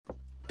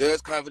Does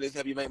confidence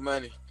help you make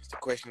money? It's the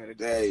question of the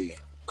day.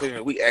 Question of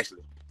the week,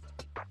 actually.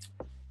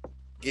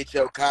 Get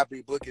your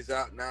copy. Book is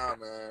out now,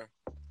 man.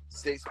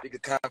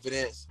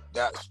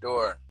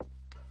 SixFigureConfidence.store. You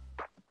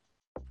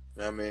know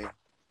what I mean?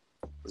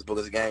 This book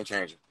is a game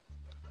changer.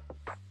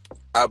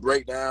 I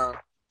break down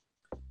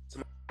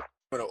some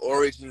of the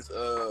origins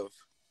of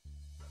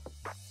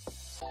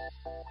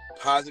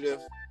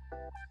positive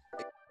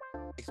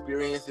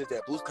experiences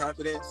that boost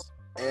confidence,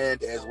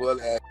 and as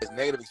well as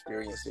negative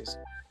experiences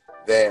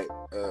that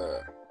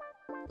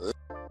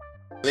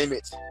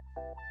limit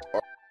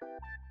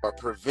or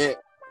prevent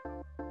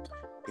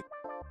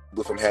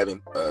people from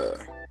having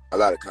a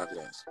lot of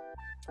confidence.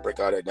 Break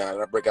all that down.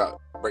 And I break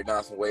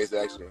down some ways to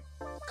actually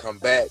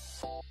combat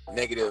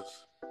negative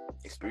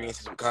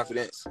experiences with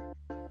confidence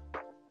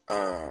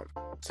to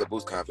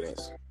boost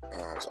confidence.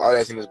 So all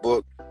that's in this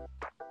book.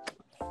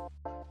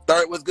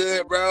 Third was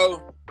good,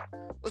 bro.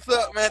 What's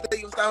up, man?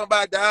 Thank you for stopping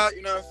by, dog.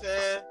 You know what I'm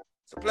saying?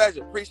 It's a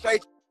pleasure.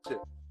 Appreciate you.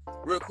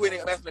 Real quick,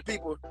 I'm asking the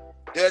people,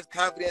 does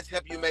confidence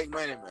help you make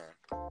money, man?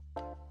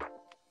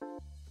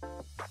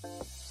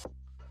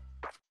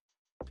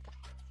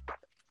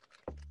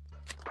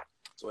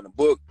 So in the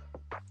book,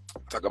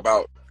 talk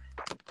about,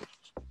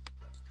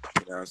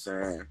 you know what I'm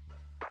saying,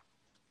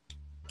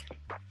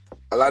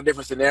 a lot of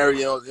different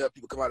scenarios to help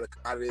people come out of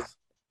this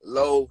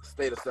low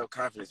state of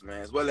self-confidence,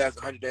 man, as well as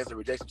 100 Days of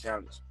Rejection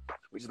Challenge,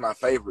 which is my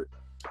favorite.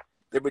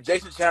 The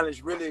rejection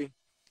challenge really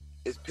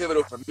is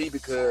pivotal for me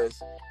because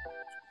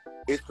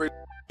it's pretty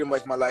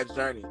much my life's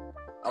journey.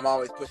 I'm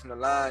always pushing the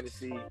line to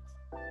see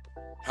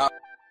how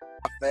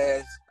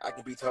fast I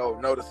can be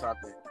told no to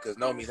something, because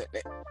no means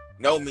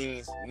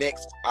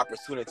next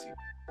opportunity.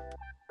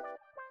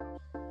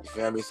 You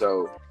feel me?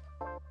 So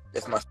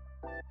that's my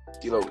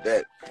deal with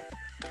that.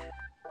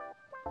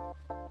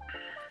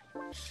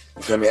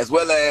 You feel me? As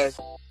well as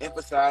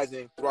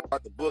emphasizing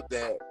throughout the book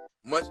that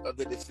much of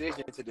the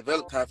decision to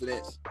develop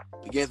confidence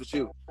begins with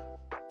you.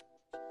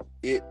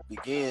 It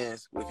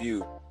begins with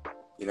you.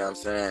 You know what I'm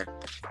saying?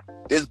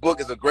 This book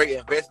is a great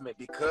investment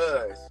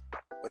because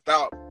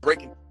without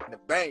breaking the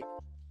bank,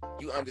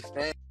 you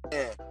understand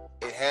it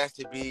has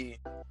to be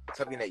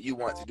something that you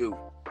want to do.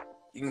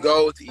 You can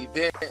go to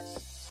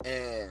events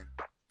and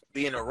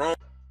be in a room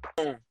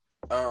and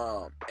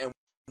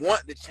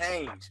want to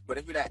change, but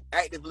if you're not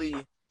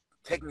actively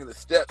taking the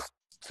steps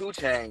to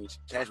change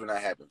will not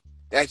happen.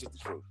 That's just the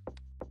truth.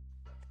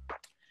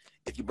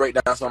 If you break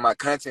down some of my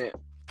content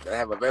that I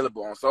have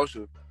available on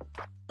social,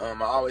 I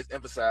always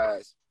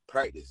emphasize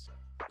practice.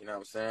 You know what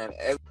I'm saying?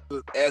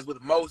 As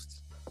with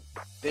most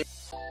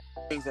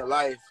things in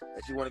life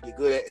that you want to get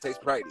good at, it takes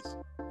practice.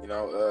 You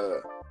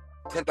know,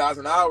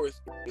 10,000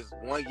 hours is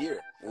 1 year.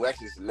 Well,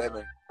 actually, it's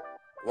 11.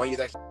 1 year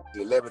is actually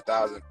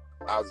 11,000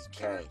 hours of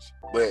change.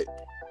 But,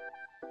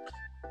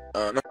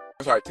 no,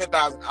 I'm sorry,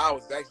 10,000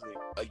 hours is actually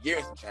a year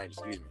and some change,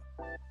 excuse me.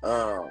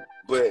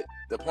 But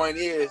the point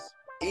is,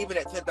 even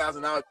at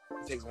 10,000 hours,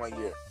 it takes 1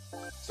 year.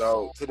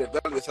 So to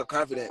develop your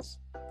self-confidence,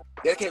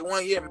 dedicate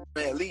 1 year,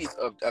 man, at least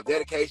of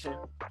dedication,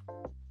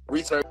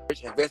 research,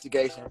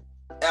 investigation,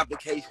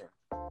 application,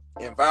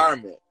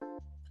 environment,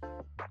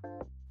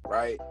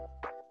 right?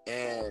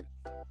 And,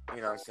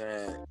 you know what I'm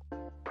saying,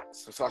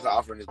 some stuff I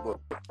offer in this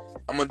book.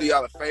 I'm going to do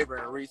y'all a favor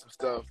and read some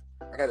stuff.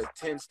 I got a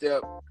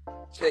 10-step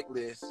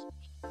checklist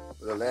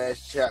for the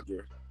last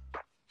chapter.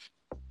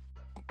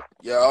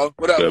 Yo,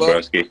 what up,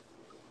 Broski?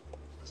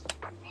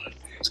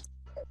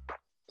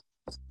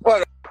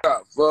 What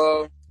up,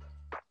 bro?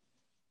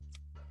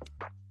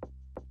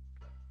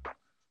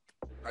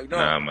 How you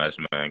doing? Not much,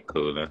 man.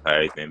 Coolin'. How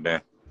everything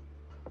been?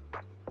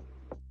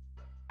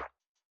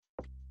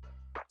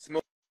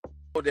 Smooth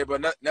day, bro.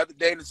 Another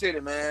day in the city,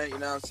 man. You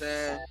know what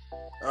I'm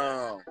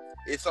saying?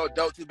 It's so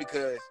dope too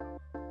because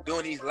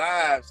doing these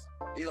lives,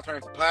 these will turn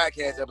into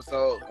podcast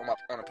episodes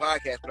on a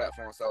podcast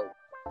platform. So,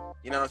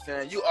 you know what I'm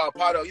saying? You are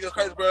part of, you know,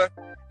 crazy, bro.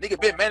 Nigga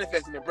been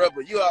manifesting it, bro,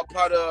 but you are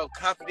part of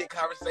Confident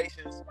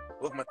Conversations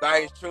with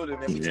Matthias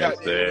Trudon, and we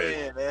tapped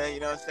in, man.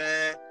 You know what I'm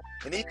saying?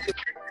 And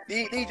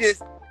these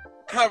just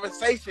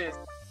conversations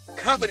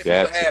confident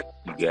people have.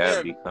 You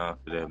gotta be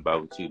confident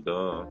about what you're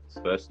doing,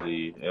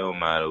 especially it don't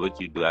matter what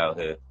you do out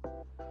here.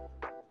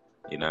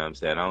 You know what I'm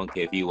saying? I don't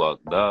care if you walk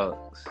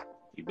dogs.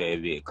 You better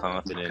be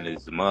confident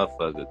as a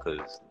motherfucker,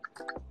 because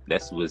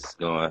that's what's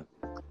going to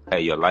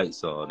have your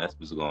lights on. That's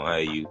what's going to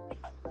have you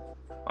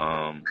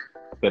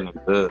feeling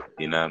good.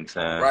 You know what I'm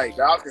saying? Right.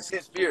 Dogs can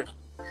sense fear.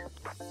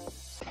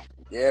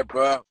 Yeah,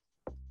 bro.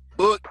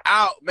 Book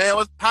out, man.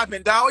 What's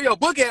popping, dog? Where your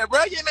book at,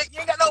 bro? You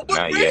ain't got no book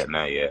ready?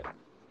 Not yet.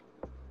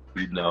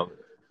 You know,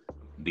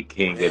 the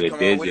king of the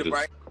digital.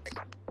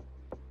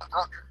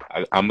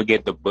 I'm gonna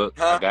get the book.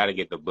 I gotta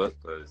get the book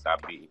because I'll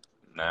be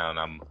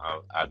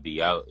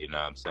out. You know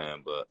what I'm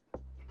saying? But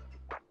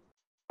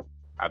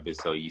I've been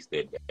so used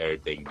to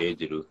everything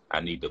digital.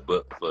 I need the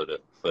book for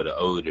the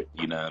older.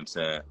 You know what I'm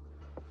saying?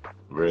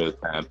 Real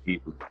time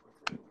people.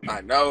 I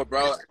know,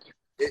 bro.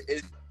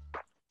 It's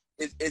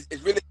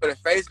really for the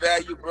face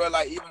value, bro.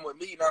 Like even with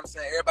me, you know what I'm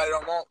saying? Everybody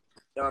don't want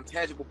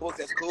tangible books.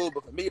 That's cool,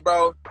 but for me,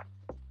 bro,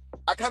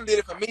 I kind of did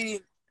it for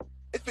me.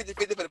 it's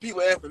 50-50 for the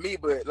people and for me,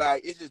 but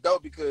like it's just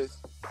dope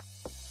because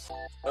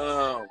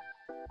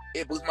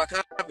it boosts my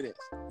confidence.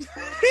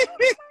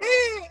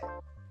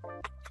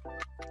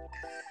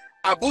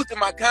 I boosted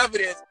my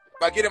confidence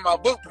by getting my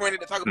book printed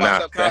to talk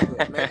about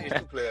self-confidence. Man, it's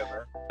too clear,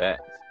 man.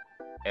 Facts.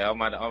 Hey,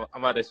 I'm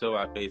about to show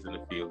my face in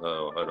a few.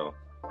 Hold on.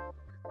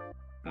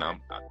 No,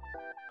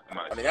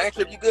 I mean, I ain't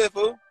trip you good,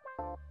 fool.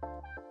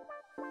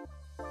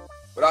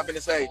 But I'm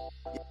finna say,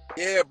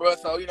 yeah, bro.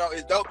 So you know,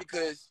 it's dope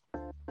because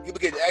people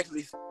get to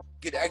actually,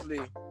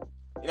 you know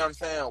what I'm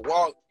saying,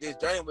 walk this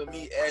journey with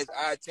me as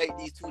I take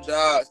these 2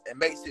 jobs and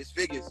make 6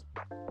 figures,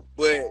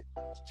 but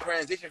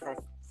transition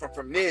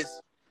from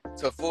this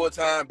to full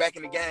time back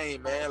in the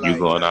game, man. Like, you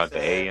going out the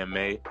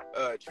AMA?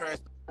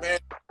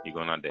 Transparent. You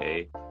going out the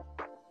A?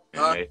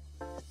 Huh?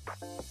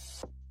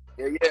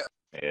 Yeah.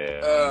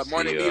 Yeah.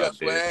 Morning meetup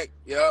swag.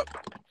 Yep.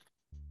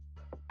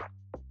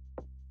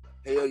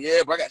 Hell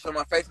yeah, bro. I got to show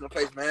my face in the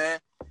place, man.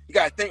 You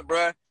got to think,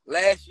 bro.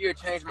 Last year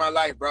changed my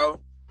life, bro.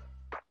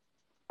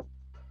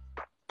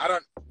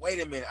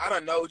 Wait a minute. I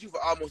don't know you for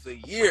almost a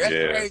year.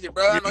 That's crazy,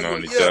 bro. I know you a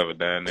year. Other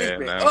down there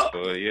now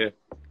for a year.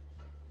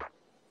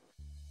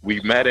 We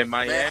met in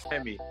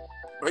Miami.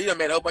 Bro, you done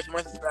met a whole bunch of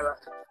money.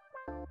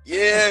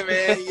 Yeah,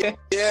 man.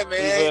 Yeah,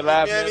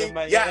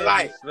 man. Yeah,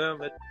 like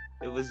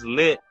it was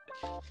lit.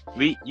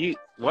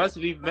 Once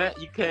we met,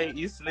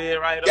 you slid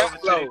right over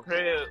to the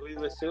crib. We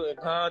were shooting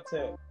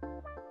content.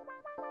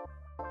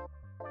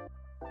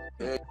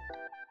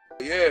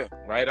 Yeah.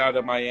 Right out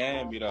of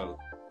Miami though.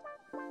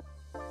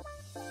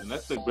 And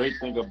that's the great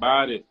thing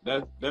about it.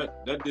 That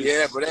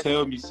just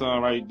tell me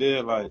something right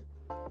there. Like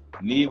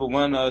neither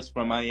one of us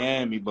from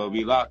Miami, but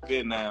we locked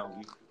in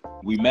now.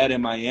 We met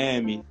in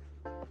Miami.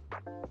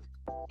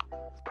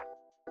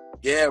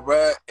 Yeah,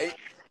 bro.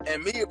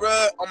 And me,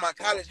 bro, on my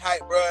college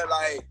hype, bro,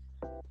 like,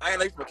 I ain't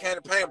like from a can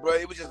of paint, bro.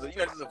 It was just, just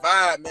a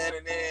vibe, man.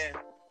 And then,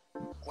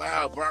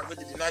 wow, Brock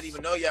really did not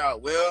even know y'all.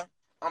 Well,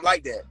 I'm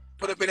like that.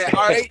 Put up in that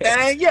R8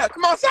 thing. Yeah,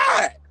 come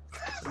outside.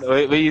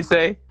 What you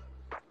say?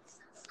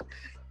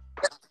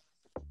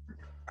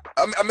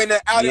 I'm in the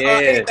Audi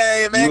R8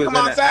 thing, man. Come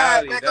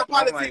outside, man. Come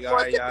I'm like, all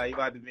right, y'all, you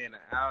about to be in the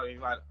Audi.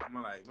 I'm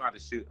like, you about to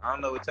shoot. I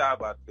don't know what y'all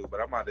about to do,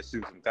 but I'm about to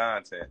shoot some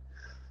content.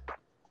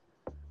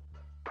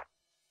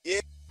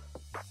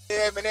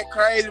 Yeah, man, that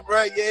crazy,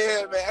 bro.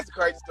 Yeah, man, that's a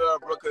crazy story,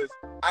 bro. Cause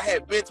I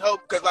had been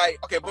told, cause like,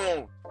 okay,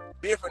 boom,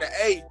 being from the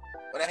A,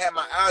 when I had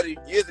my Audi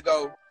years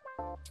ago,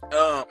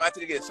 I had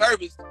to get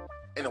serviced,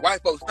 and the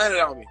white folks stunted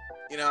on me.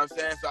 You know what I'm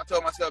saying? So I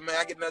told myself, man,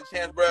 I get another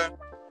chance, bro.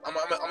 I'm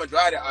gonna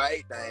drive that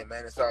R8 thing,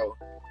 man. And so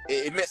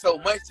it meant so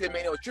much to me.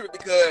 And it was trippy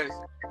because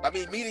I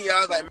mean, meeting y'all, I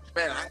was like,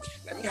 man,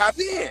 let me hop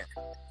in.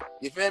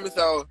 You feel me?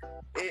 So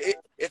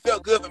it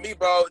felt good for me,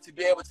 bro, to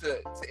be able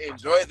to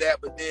enjoy that,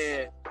 but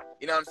then,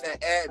 you know what I'm saying,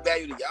 add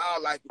value to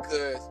y'all life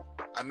because,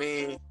 I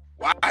mean,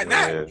 why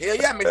not? Hell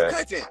yeah, make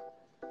content.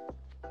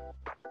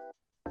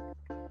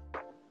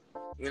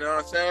 You know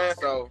what I'm saying?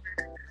 So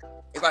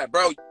it's like,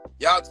 bro,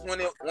 y'all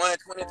 21,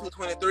 22,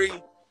 23.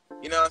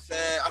 You know what I'm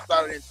saying? I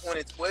started in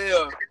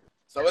 2012.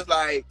 So it's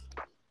like,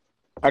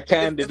 I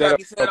kind of did that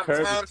on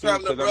purpose too,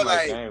 because I'm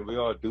like, dang, we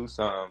all do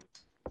something.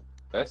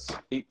 That's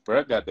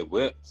bro got the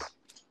whips.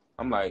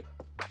 I'm like,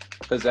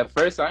 because at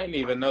first I didn't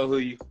even know who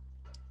you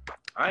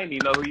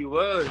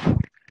was,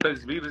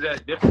 because we was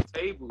at different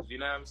tables. You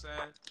know what I'm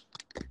saying?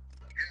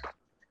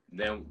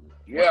 Then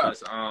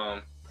once,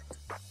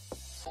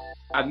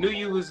 I knew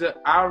you was.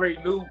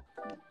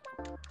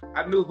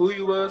 I knew who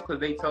you was because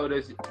they told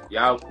us who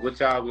y'all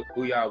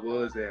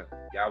was, and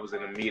y'all was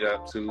in a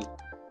meetup too.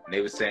 And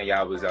they was saying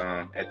y'all was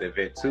at the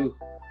event too.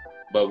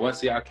 But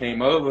once y'all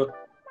came over,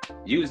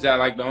 you was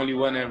like the only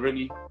one that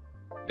really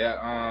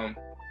that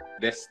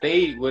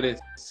stayed with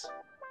us.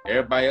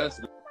 Everybody else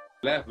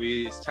left.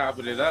 We just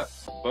chopping it up.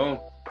 Boom.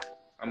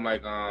 I'm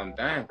like,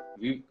 damn.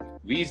 We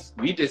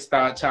just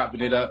started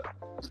chopping it up.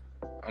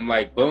 I'm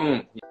like,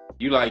 boom.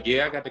 You like,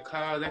 yeah, I got the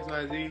cars,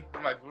 XYZ.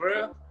 I'm like, for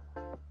real?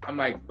 I'm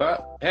like,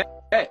 but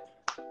heck.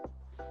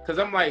 Cause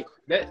I'm like,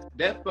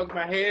 that fucked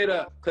my head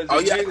up. Cause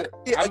I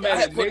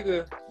met a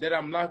nigga that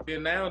I'm locked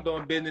in now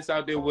doing business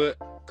out there with,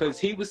 cause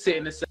he was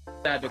sitting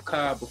inside the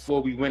car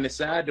before we went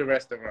inside the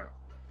restaurant.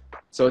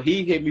 So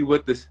he hit me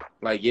with this,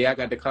 like, yeah, I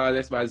got the car,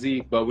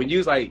 XYZ. But when you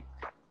was like,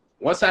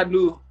 once I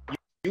knew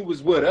you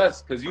was with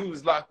us, cause you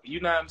was locked, you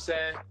know what I'm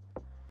saying?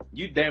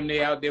 You damn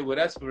near out there with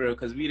us for real,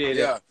 cause we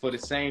there for the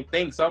same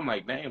thing. So I'm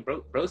like, damn,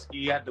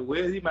 broski got the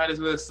wheels, he might as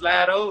well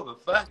slide over.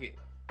 Fuck it.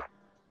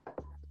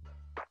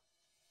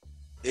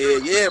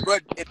 Yeah, bro.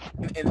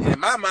 In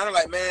my mind, I'm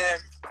like, man,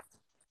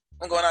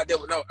 I'm going out there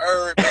with no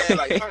herb, man.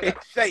 Like, I'm gonna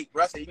shake,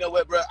 bro. I said, you know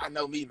what, bro? I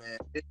know me, man.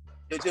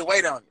 Just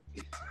wait on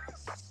it.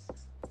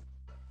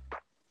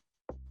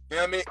 You know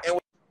what I mean? And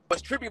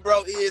what's trippy,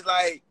 bro, is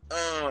like,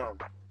 I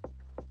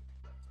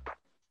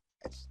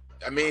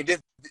mean,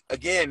 this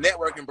again,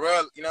 networking,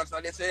 bro. You know what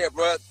I'm saying? They said,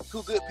 bro,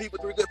 2 good people,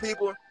 3 good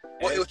people.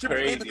 Well, it was trippy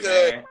crazy, for me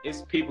because man.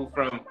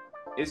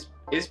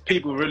 It's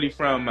people really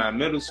from my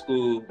middle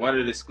school, one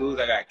of the schools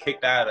I got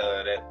kicked out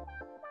of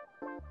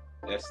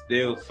that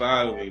still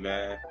follow me,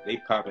 man. They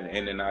popping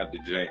in and out the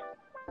joint.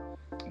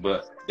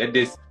 But that can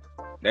just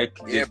bro,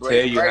 tell it's you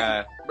crazy,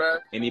 how bro.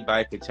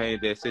 anybody could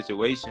change their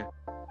situation.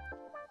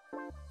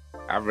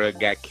 I really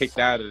got kicked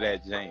out of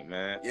that jank,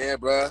 man. Yeah,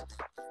 bro.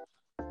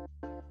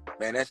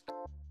 Man, that's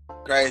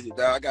crazy, dog.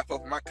 I got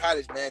folks from my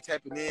college, man,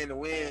 tapping in to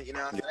win. You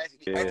know what I'm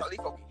saying? I talked to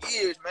these folks for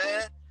years,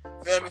 man.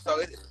 Feel me? So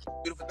it's a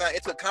beautiful thing.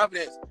 It took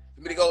confidence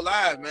for me to go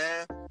live,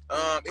 man.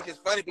 It's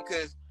just funny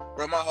because,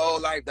 bro, my whole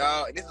life,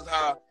 dog, and this is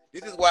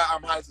why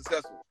I'm highly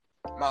successful.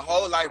 My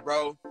whole life,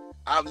 bro,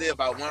 I've lived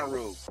by one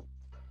rule: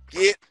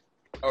 get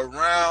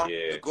around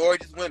the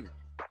gorgeous women.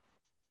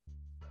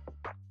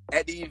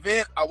 At the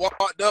event, I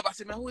walked up. I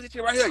said, man, who is this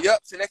chick right here? Yup,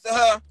 sit next to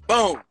her.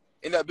 Boom.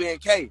 Ended up being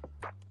K.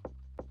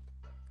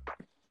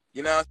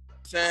 You know what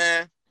I'm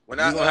saying? When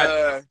I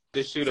have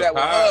to shoot a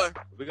pod.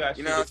 We got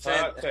to shoot a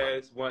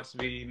podcast once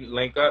we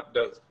link up,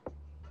 though.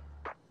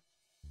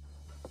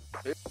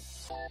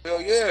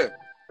 Hell yeah.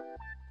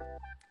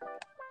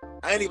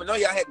 I didn't even know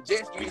y'all had the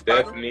jet skis.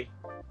 Definitely.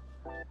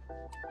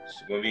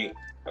 We're going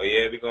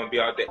to be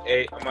out the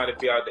A. I'm about to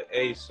be out the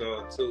A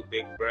soon, too,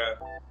 big bro.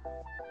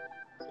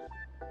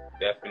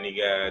 Definitely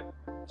got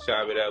to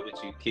chop it up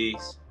with you,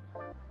 Keys.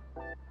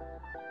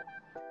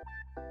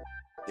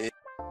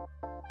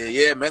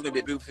 Yeah, man, it's gonna be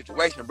a beautiful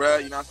situation, bro.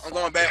 You know, I'm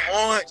going back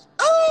orange.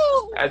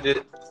 Oh,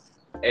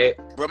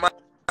 bro, my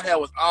hair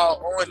was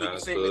all orange when you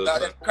seen me, dog.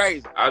 That's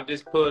crazy. I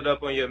just pulled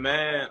up on your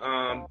man,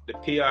 the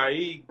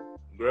PRE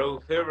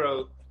Grove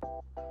Hero.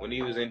 When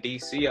he was in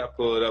DC, I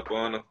pulled up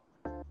on him.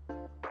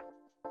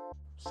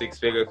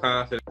 6-figure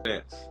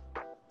confidence.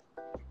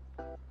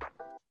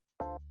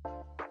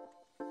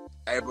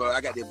 Hey, bro,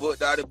 I got the book,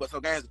 dog. But so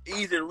games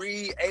easy to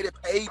read, 80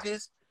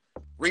 pages.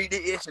 Read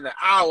the ish in an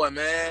hour,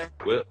 man.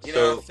 Well, you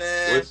know what I'm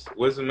saying?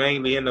 What's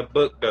mainly in the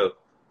book, though?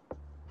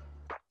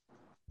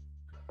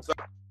 So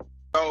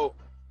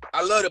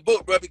I love the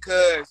book, bro,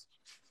 because,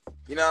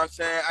 you know what I'm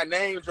saying, I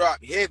name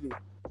drop heavy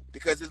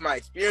because it's my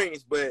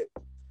experience. But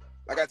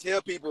like I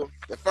tell people,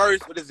 the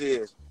first, what this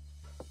is?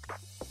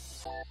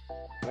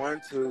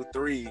 1, 2,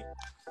 3,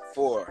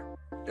 4.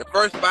 The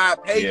first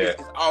 5 pages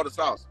is all the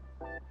sauce.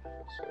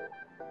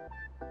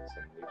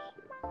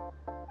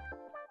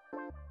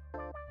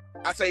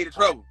 I tell you the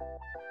trouble.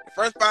 The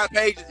first 5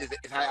 pages is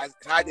how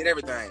I did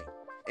everything,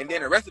 and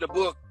then the rest of the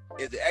book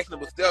is the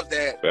actionable steps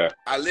that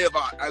I live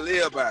by.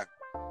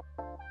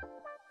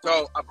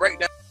 So I break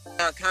down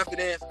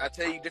confidence. I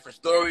tell you different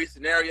stories,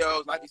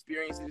 scenarios, life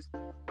experiences,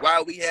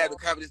 why we have the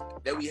confidence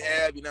that we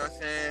have. You know what I'm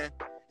saying?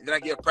 And then I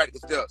give practical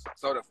steps.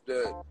 So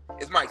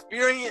it's my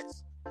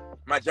experience,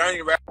 my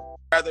journey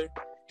rather.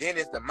 Then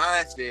it's the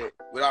mindset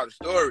with all the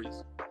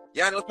stories.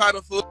 Y'all know what's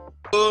poppin',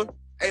 fool?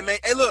 Hey man,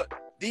 hey look.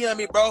 DM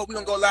me, bro. We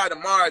gonna go live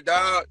tomorrow,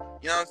 dog.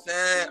 You know what I'm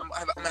saying? I'm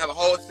gonna have a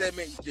whole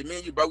segment. Just me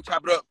and you, bro. We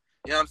chop it up.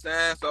 You know what I'm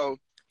saying? So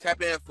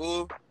tap in,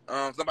 fool. So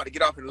I'm about to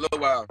get off in a little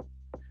while.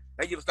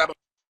 Thank you for stopping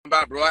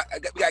by, bro.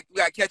 We got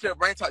to catch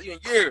up. I ain't talked to you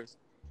in years.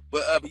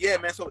 But yeah,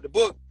 man. So with the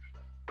book,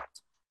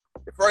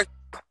 the first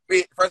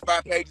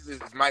 5 pages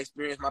is my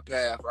experience, my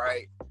path,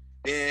 right?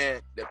 Then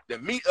the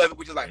meat of it,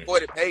 which is like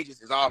 40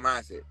 pages, is all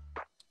mindset.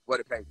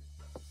 40 pages.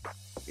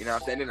 You know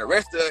what I'm saying? Then the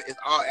rest of it is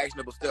all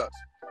actionable steps.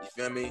 You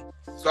feel me?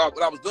 So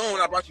what I was doing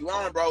when I brought you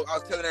on, bro, I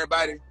was telling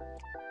everybody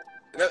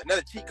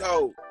another cheat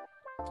code.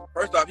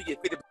 First off, you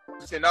get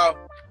 50% off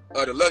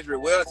of the luxury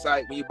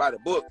website when you buy the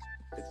book.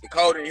 The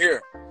code in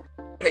here.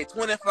 Pay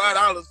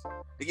 $25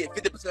 to get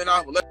 50%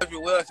 off a luxury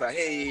website.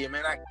 Hey,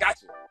 man, I got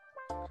you.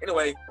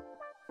 Anyway,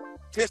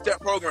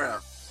 10-step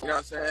program. You know what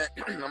I'm saying?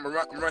 I'm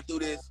gonna run through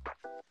this.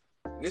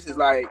 This is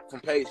like from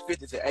page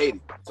 50 to 80.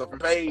 So from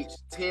page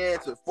 10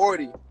 to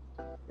 40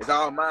 is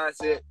all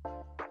mindset.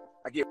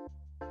 I get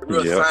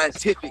real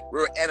scientific,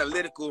 real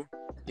analytical,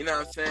 you know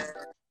what I'm saying?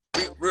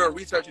 Real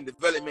research and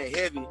development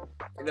heavy.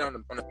 And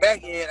then on the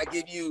back end, I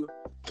give you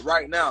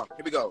right now.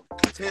 Here we go.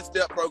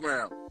 10-step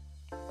program.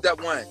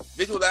 Step 1,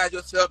 visualize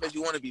yourself as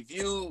you want to be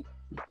viewed.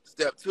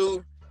 Step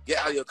 2, get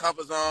out of your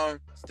comfort zone.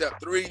 Step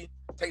 3,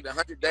 take the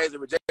 100 days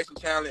of rejection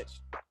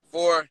challenge.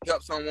 4,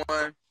 help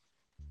someone.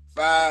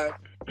 5,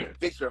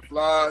 fix your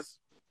flaws.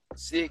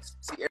 6,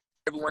 see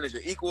everyone as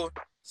your equal.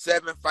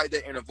 7, fight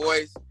that inner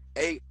voice.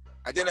 8,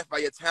 identify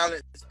your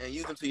talents and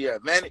use them to your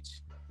advantage.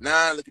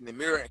 9, look in the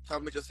mirror and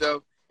compliment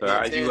yourself.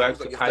 So you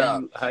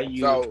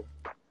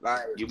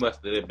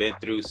must have been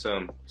through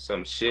some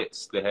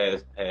shits that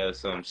has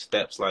some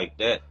steps like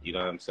that. You know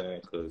what I'm saying?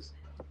 Because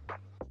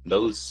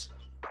those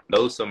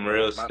some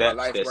real steps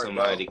that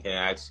somebody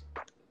can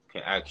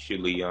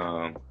actually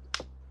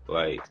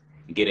like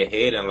get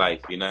ahead in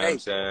life. You know what I'm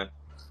saying?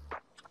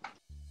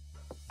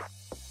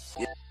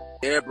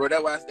 Yeah, bro.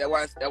 That's why I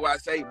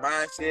say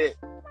mindset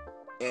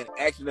and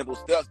actionable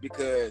steps,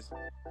 because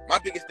my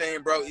biggest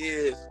thing, bro,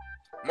 is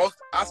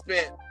I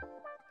spent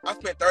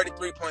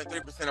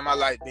 33.3% of my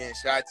life being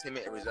shy,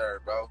 timid, and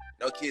reserved, bro.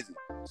 No kizzy.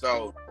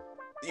 So,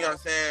 you know what I'm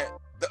saying?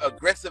 The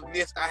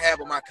aggressiveness I have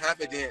with my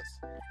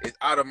confidence is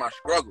out of my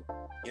struggle.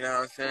 You know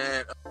what I'm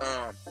saying?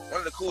 One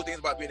of the cool things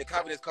about being a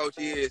confidence coach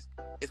is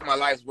it's my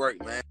life's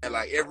work, man.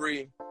 Like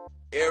every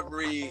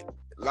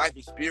life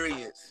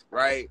experience,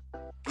 right,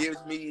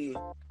 gives me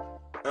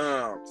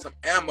some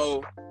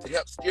ammo to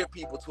help steer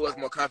people towards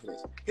more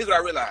confidence. Here's what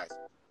I realized.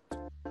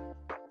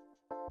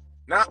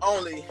 Not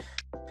only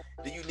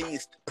do you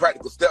need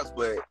practical steps,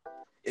 but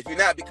if you're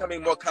not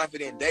becoming more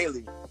confident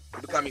daily,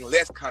 you're becoming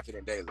less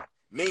confident daily.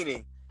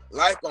 Meaning,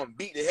 life gonna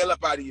beat the hell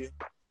up out of you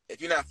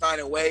if you're not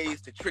finding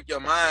ways to trick your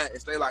mind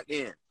and stay locked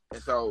in.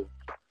 And so,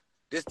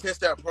 this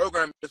 10-step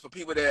program is for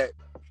people that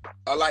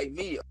are like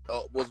me,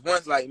 was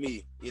once like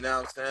me. You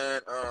know what I'm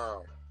saying?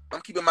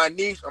 I'm keeping my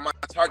niche or my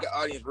target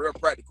audience real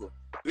practical.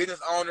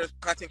 Business owners,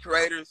 content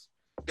creators,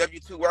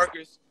 W-2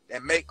 workers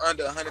that make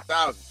under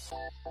 100,000.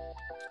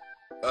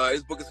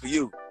 This book is for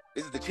you.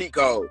 This is the cheat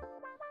code.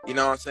 You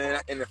know what I'm saying?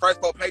 In the first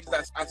 4 pages,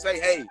 I say,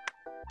 hey,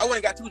 I went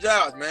and got 2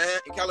 jobs, man,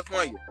 in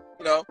California.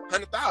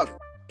 100,000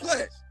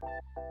 plus.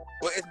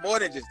 Well, it's more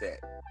than just that.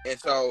 And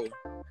so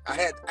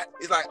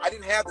it's like I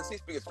didn't have the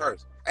 6 figures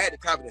first. I had the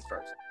confidence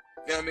first.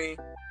 You know what I mean?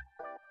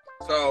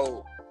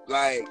 So,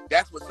 like,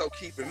 that's what's so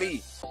key for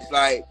me. It's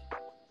like,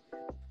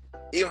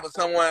 even for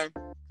someone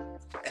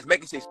that's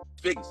making 6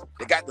 figures,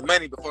 they got the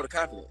money before the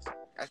confidence.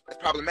 That's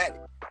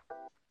problematic.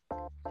 You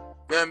know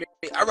what I mean?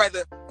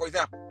 For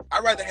example,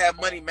 I'd rather have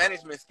money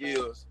management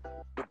skills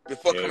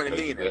before coming to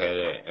millionaire. You had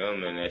that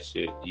M and that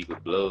shit, you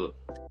could blow it.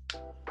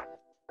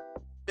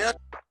 Yeah,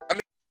 I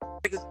mean,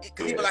 because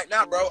even like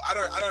now, bro, I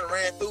done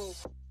ran through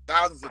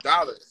thousands of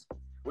dollars,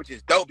 which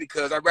is dope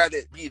because I'd rather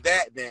be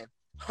that than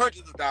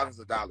hundreds of thousands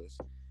of dollars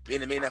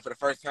being a millionaire for the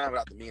first time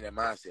without the millionaire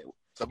mindset.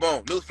 So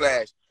boom,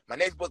 newsflash. My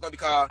next book's gonna be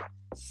called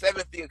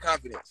 7-Figure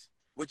Confidence,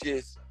 which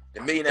is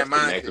the millionaire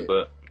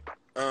mindset.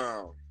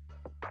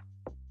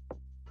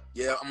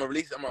 Yeah, I'm gonna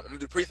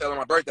do pre-sale on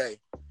my birthday.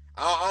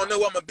 I don't know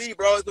what I'm gonna be,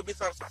 bro. It's gonna be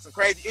some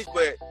crazy ish,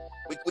 but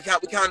we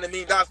counting $1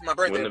 million for my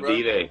birthday, when bro. When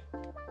the B-Day?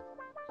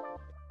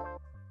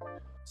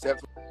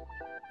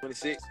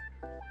 7/26.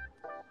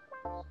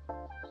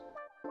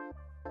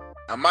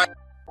 I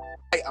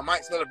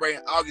might celebrate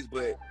in August,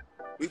 but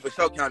we for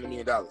sure counting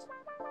 $1 million.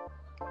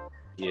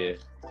 Yeah,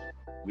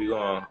 we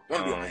gonna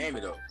wanna be in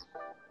Miami though.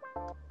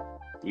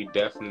 We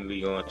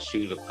definitely gonna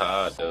shoot a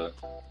pod though.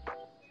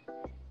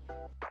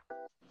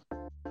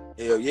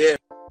 Hell yeah,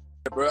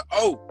 bro.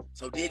 Oh,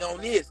 so dig on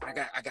this. I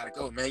gotta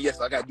go, man. Yes,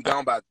 I gotta be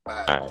gone by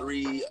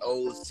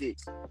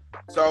 3:06.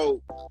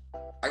 So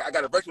I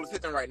got a virtual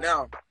assistant right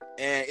now,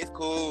 and it's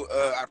cool.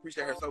 I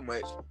appreciate her so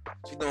much.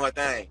 She's doing her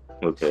thing.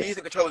 Okay. She's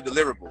in control of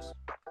deliverables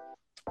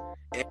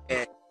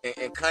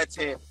and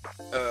content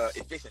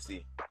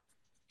efficiency.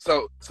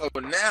 So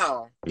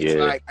now it's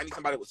like I need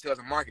somebody with sales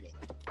and marketing.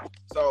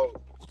 So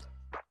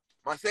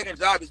my second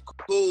job is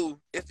cool.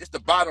 It's the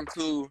bottom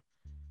to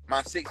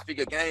my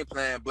 6-figure game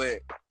plan, but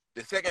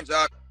the second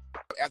job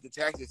after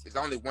taxes is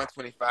only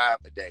 $125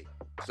 a day.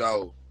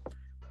 So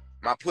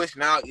my push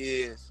now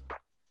is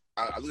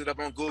I looked it up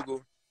on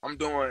Google. I'm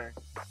doing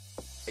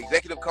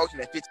executive coaching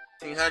at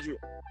 $1,500.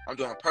 I'm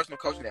doing personal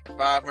coaching at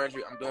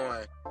 $500. I'm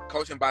doing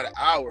coaching by the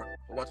hour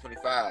for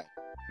 $125.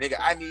 Nigga,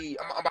 I'm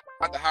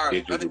about to hire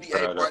another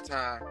VA part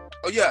time.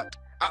 Oh yeah,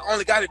 I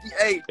only got a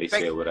VA. They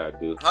said what I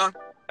do. Huh?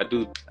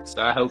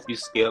 So I help you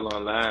scale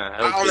online.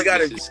 I only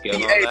got a scale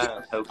VA.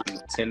 Online. Help you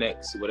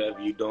 10x whatever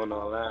you're doing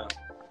online.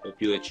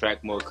 If you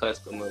attract more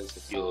customers,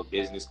 if you're a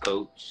business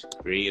coach,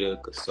 creator,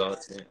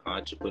 consultant,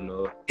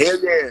 entrepreneur. Hell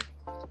yeah.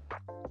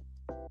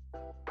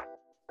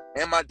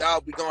 And my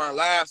dog be going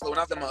live. So when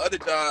I was at my other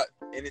job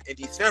in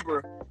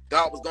December,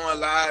 dog was going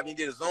live. He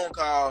did a Zoom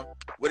call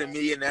with a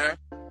millionaire.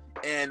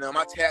 And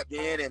I tapped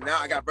in, and now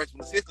I got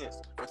virtual assistants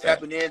for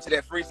tapping into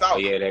that free sauce. Oh,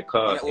 yeah, that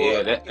call.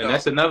 And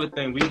that's another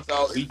thing. We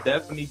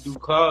definitely do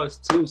calls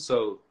too.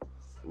 So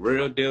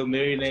real deal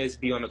millionaires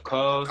be on the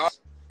calls,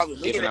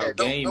 giving out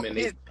game, and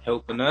they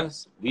helping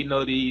us. We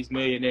know these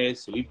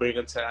millionaires, so we bring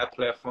them to our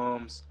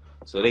platforms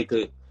so they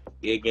could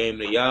get game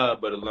to y'all.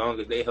 But as long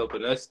as they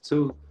helping us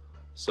too,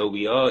 so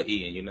we all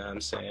eating. You know what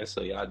I'm saying?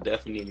 So y'all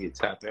definitely need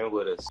to tap in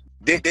with us.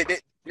 This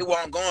where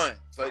I'm going.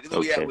 So this is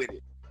where we at with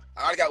it.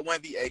 I already got one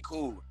VA,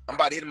 cool. I'm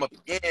about to hit him up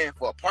again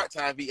for a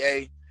part-time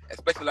VA that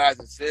specializes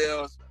in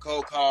sales,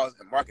 cold calls,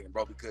 and marketing,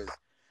 bro, because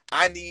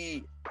I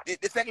need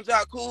the second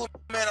job, cool,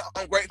 man.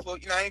 I'm grateful.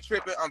 I ain't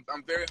tripping.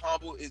 I'm very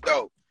humble. It's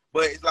dope.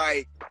 But it's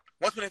like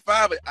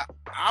 $125 an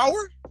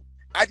hour.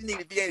 I just need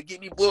a VA to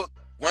get me booked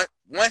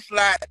one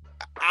slot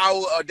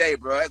hour a day,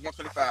 bro. That's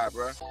 $125,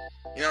 bro.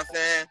 You know what I'm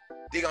saying?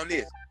 Dig on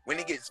this. When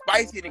it gets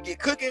spicy and it get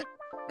cooking,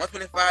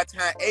 $125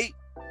 times 8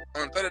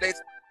 on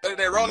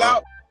 30-day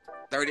rollout.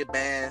 30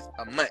 bands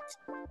a month.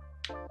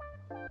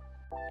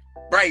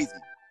 Crazy.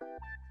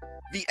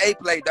 VA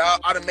play,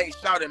 dog. Automate,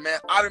 shout it, man.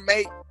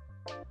 Automate,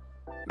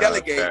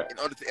 delegate in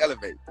order to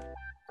elevate.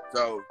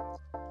 So,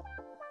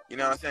 you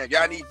know what I'm saying? If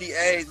y'all need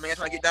VAs, man,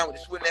 trying to get down with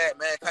the swing that,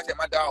 man, contact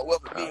my dog, Will,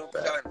 for me. We'll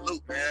put y'all in the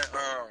loop, man.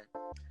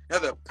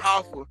 Another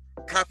powerful,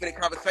 confident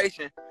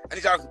conversation. I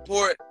need y'all to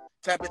support.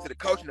 Tap into the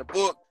coaching, the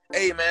book.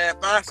 Hey, man,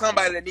 find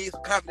somebody that needs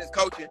some confidence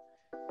coaching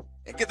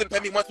and get them to pay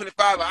me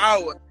 $125 an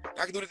hour.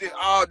 I can do this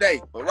all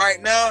day. But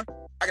right now,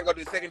 I can go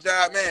do the second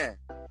job, man.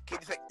 Keep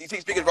these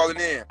 6 figures rolling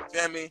in. You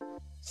feel me?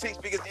 6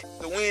 figures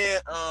to win.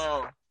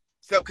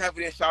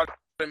 Self-confidence, shout out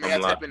to me. I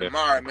tap in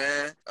tomorrow,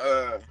 man.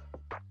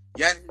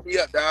 Yanni, hit me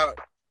up, dog.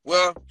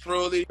 Well,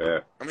 truly, Yeah.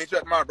 I'm gonna hit you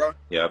up tomorrow, bro.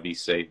 Y'all be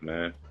safe,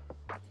 man.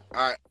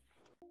 All right.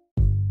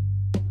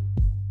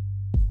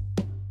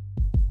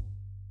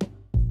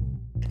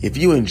 If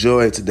you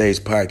enjoyed today's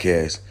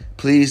podcast,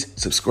 please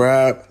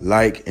subscribe,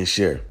 like, and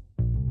share.